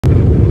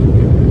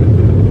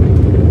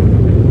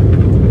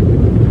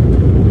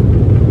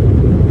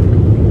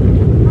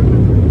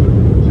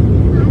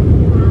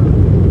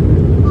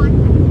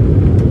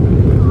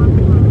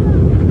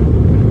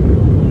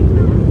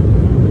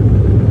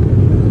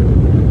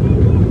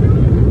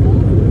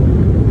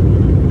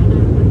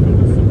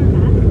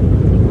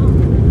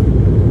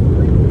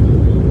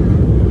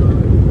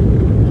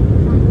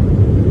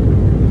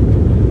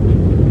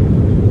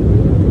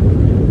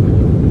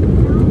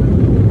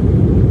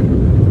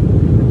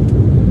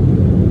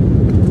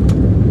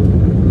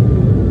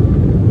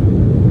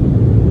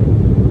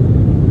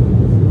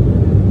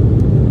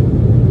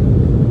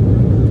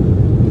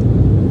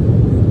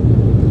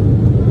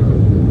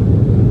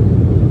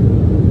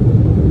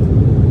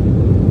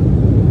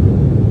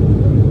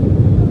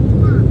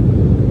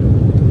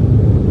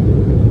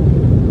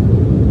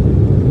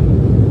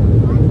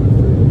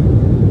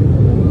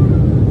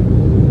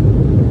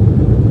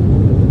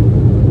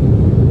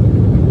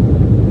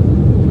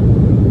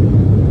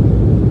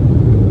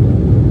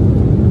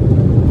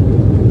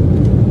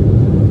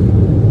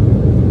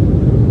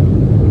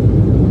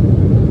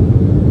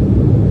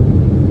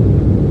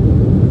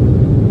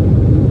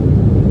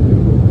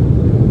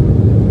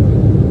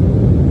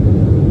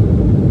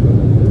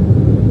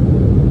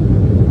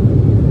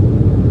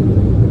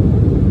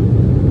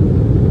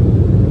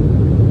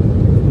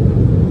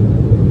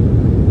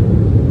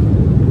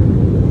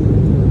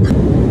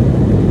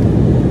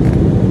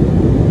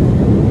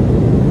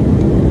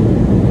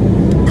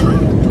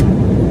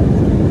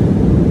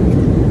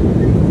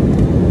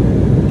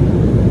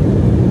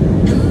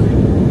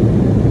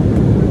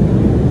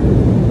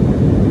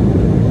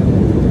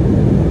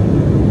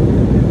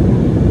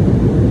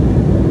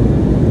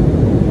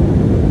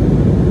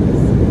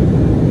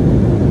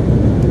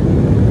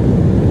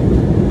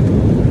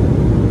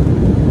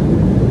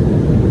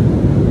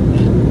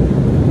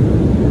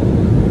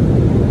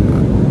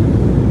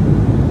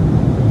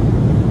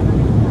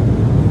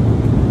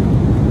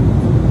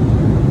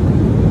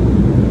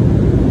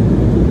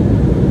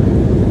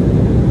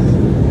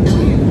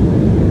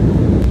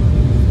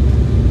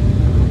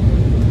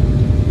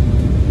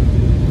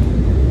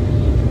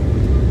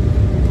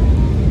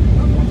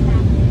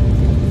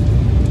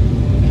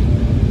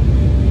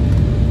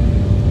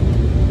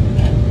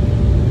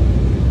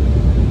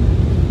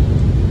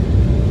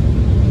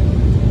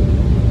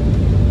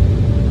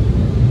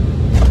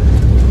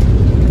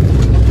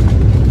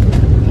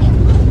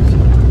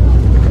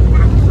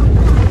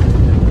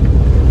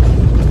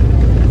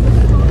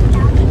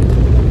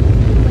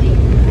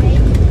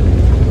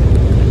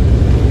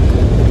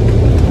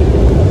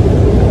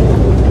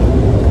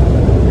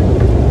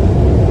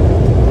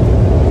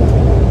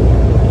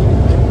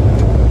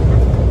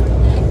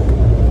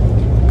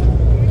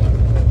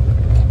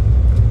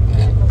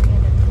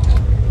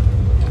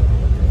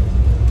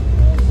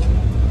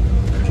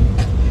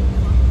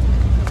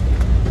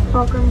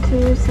Welcome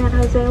to San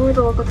Jose, where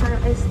the local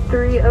time is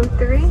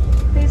 3:03.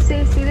 Please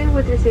stay seated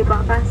with your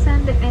seatbelt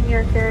fastened and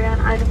your carry-on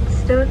items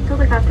stowed until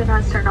the captain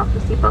has turned off the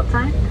seatbelt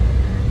sign.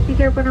 Be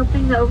careful when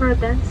opening the overhead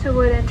vents to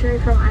avoid injury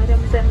from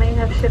items that may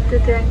have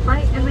shifted during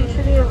flight, and make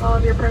sure that you have all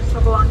of your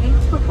personal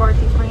belongings before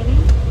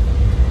deplaning.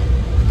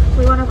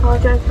 We want to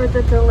apologize for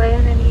the delay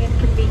and any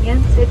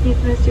inconvenience. If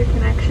you've missed your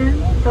connection,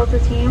 Delta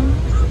teams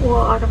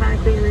will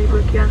automatically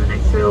rebook you on the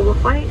next available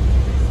flight.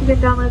 You can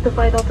download the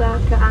Flight Delta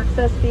app to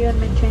access, view, and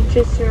make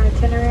changes to your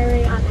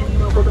itinerary on any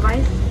mobile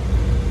device.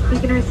 You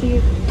can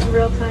receive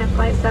real-time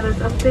flight status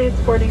updates,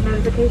 boarding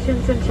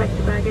notifications, and check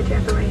the baggage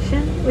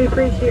information. We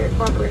appreciate your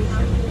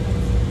cooperation.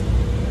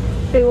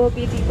 We will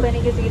be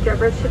deplaning using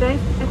Jetbridge today.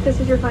 If this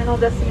is your final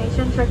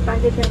destination, checked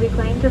baggage may be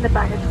claimed in the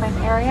baggage claim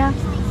area.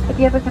 If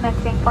you have a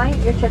connecting flight,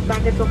 your checked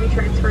baggage will be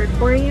transferred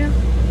for you.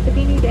 If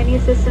you need any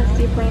assistance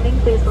deplaning,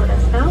 please let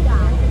us know.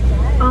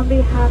 On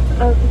behalf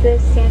of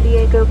this San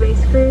Diego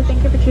based crew,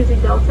 thank you for choosing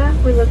Delta.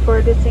 We look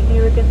forward to seeing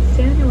you again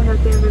soon, and we hope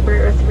you have a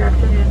great rest of your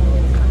afternoon.